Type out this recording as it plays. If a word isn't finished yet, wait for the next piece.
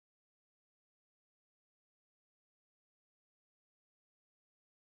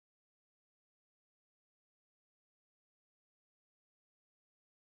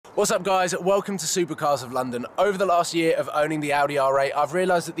What's up guys, welcome to Supercars of London. Over the last year of owning the Audi R8, I've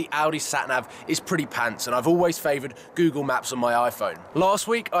realised that the Audi sat-nav is pretty pants and I've always favoured Google Maps on my iPhone. Last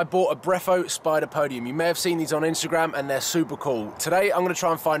week I bought a Breffo Spiderpodium. You may have seen these on Instagram and they're super cool. Today I'm going to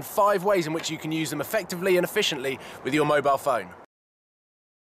try and find 5 ways in which you can use them effectively and efficiently with your mobile phone.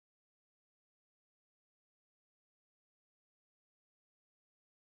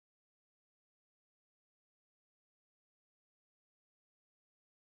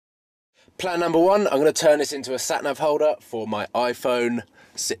 Plan number 1, I'm going to turn this into a sat-nav holder for my iPhone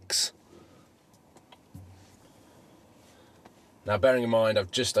 6. Now bearing in mind I've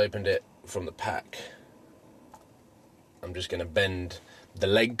just opened it from the pack, I'm just going to bend the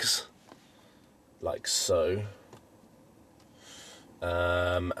legs like so,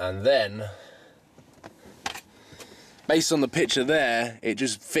 and then based on the picture there it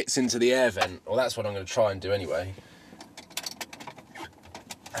just fits into the air vent. Well, that's what I'm going to try and do anyway.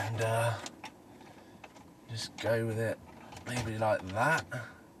 And just go with it maybe like that.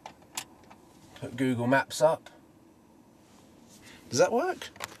 Put Google Maps up. Does that work?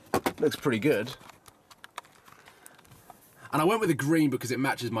 Looks pretty good. And I went with the green because it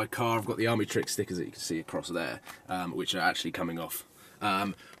matches my car. I've got the Army Trick stickers that you can see across there, which are actually coming off.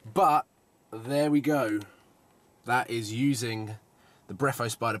 But there we go. That is using the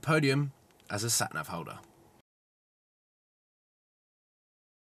Breffo Spiderpodium as a sat-nav holder.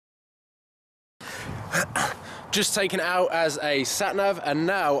 Just taken it out as a sat-nav, and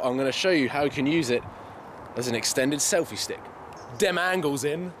now I'm going to show you how you can use it as an extended selfie stick. Dem angles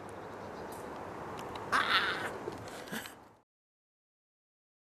in.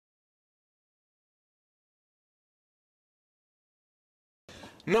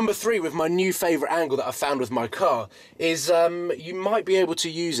 Number 3, with my new favourite angle that I found with my car, is you might be able to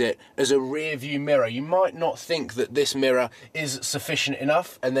use it as a rear view mirror. You might not think that this mirror is sufficient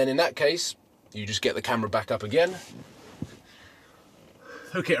enough, and then in that case, you just get the camera back up again,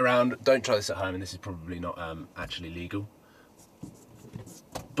 hook it around. Don't try this at home, and this is probably not actually legal,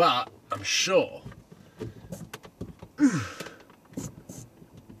 but I'm sure.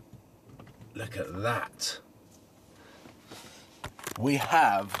 Look at that. We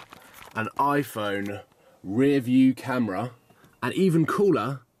have an iPhone rear view camera, and even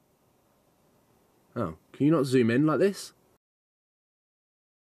cooler. Oh, can you not zoom in like this?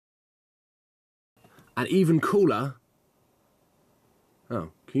 And even cooler.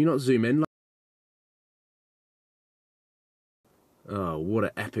 Oh, can you not zoom in? Oh, what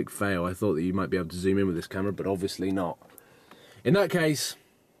an epic fail. I thought that you might be able to zoom in with this camera, but obviously not. In that case,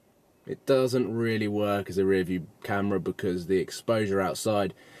 it doesn't really work as a rear view camera because the exposure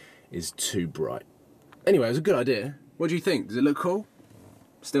outside is too bright. Anyway, it was a good idea. What do you think? Does it look cool?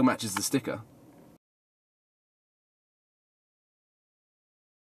 Still matches the sticker.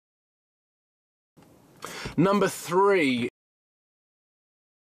 Number 3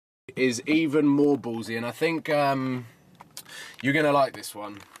 is even more ballsy, and I think you're going to like this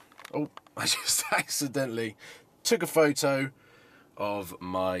one. Oh, I just accidentally took a photo of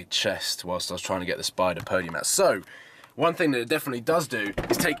my chest whilst I was trying to get the Spiderpodium out. So, one thing that it definitely does do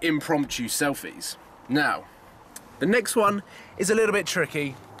is take impromptu selfies. Now, the next one is a little bit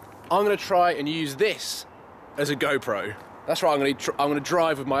tricky. I'm going to try and use this as a GoPro. That's right, I'm going to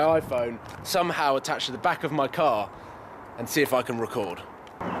drive with my iPhone somehow attached to the back of my car and see if I can record.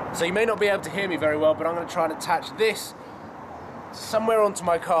 So you may not be able to hear me very well, but I'm going to try and attach this somewhere onto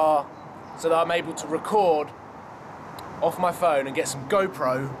my car so that I'm able to record off my phone and get some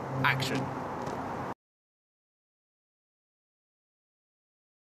GoPro action.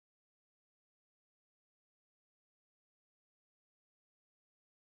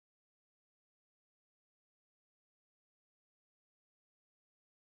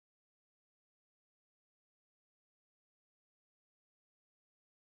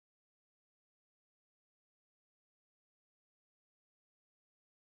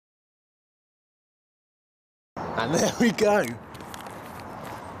 And there we go.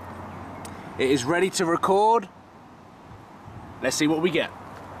 It is ready to record. Let's see what we get.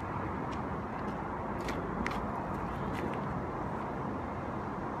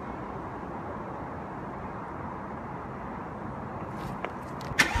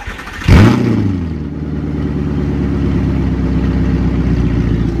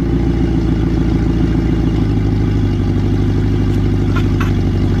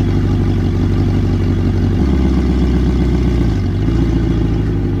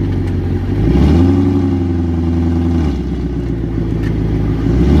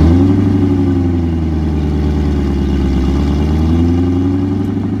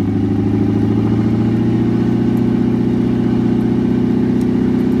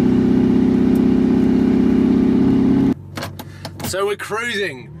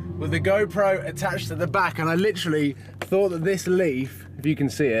 cruising with the GoPro attached to the back, and I literally thought that this leaf, if you can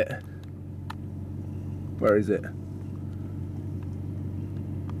see it, where is it?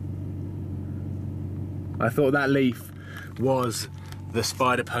 I thought that leaf was the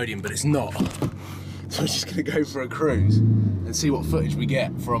Spiderpodium, but it's not. So I'm just gonna go for a cruise and see what footage we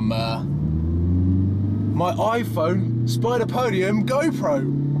get from my iPhone Spiderpodium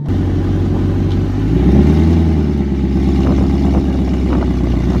GoPro.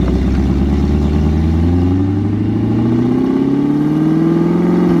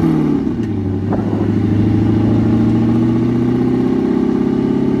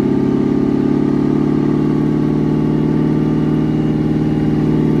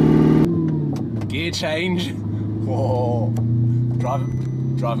 Change. Whoa.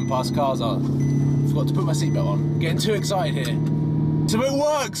 Driving past cars. I forgot to put my seatbelt on. Getting too excited here. So it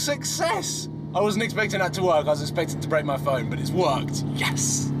works! Success! I wasn't expecting that to work. I was expecting to break my phone, but it's worked.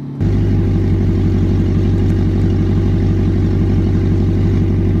 Yes!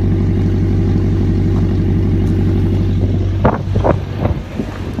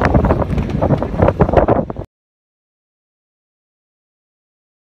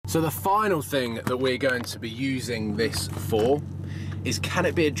 So the final thing that we're going to be using this for is, can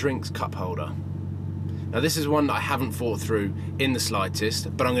it be a drinks cup holder? Now this is one that I haven't thought through in the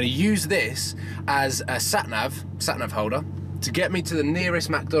slightest, but I'm going to use this as a sat nav holder to get me to the nearest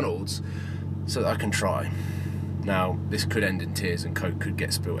McDonald's so that I can try. Now this could end in tears and Coke could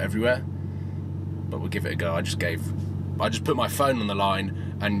get spilled everywhere, but we'll give it a go. I just put my phone on the line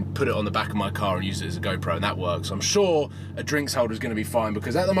and put it on the back of my car and use it as a GoPro, and that works. I'm sure a drinks holder is going to be fine,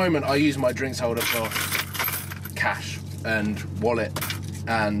 because at the moment I use my drinks holder for cash and wallet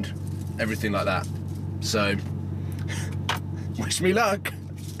and everything like that. So, wish me luck.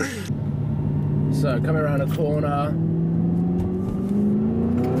 So, coming around a corner.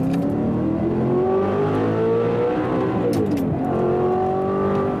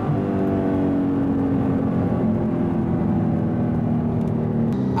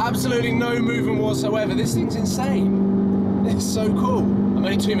 Absolutely no movement whatsoever. This thing's insane. It's so cool. I'm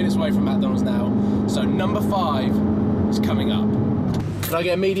only 2 minutes away from McDonald's now, so number 5 is coming up. Can I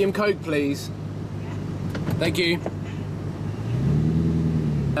get a medium Coke, please? Thank you.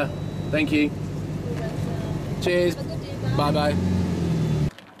 Thank you. Cheers. Bye-bye.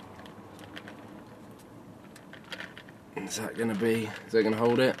 Is that gonna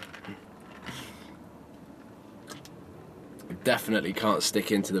hold it? Definitely can't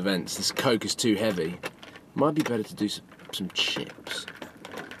stick into the vents. This Coke is too heavy. Might be better to do some chips.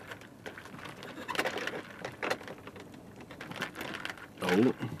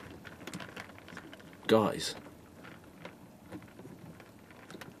 Oh. Guys.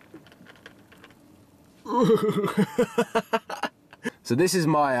 So this is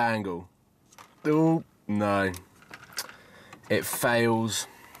my angle. Oh, no. It fails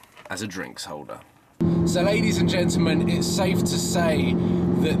as a drinks holder. So ladies and gentlemen, it's safe to say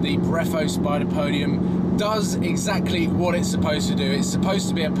that the Breffo Spiderpodium does exactly what it's supposed to do. It's supposed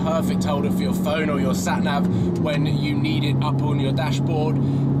to be a perfect holder for your phone or your sat-nav when you need it up on your dashboard.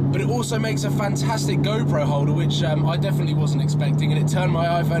 But it also makes a fantastic GoPro holder, which I definitely wasn't expecting, and it turned my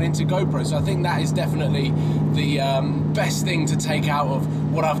iPhone into GoPro. So I think that is definitely the best thing to take out of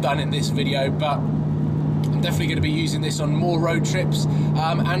what I've done in this video. But I'm definitely going to be using this on more road trips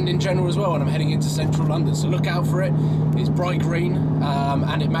and in general as well when I'm heading into central London. So look out for it. It's bright green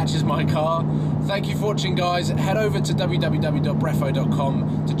and it matches my car. Thank you for watching, guys. Head over to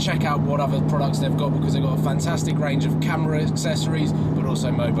www.breffo.com to check out what other products they've got, because they've got a fantastic range of camera accessories but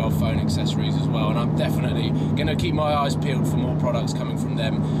also mobile phone accessories as well, and I'm definitely going to keep my eyes peeled for more products coming from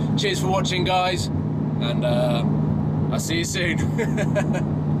them. Cheers for watching, guys, and I'll see you soon.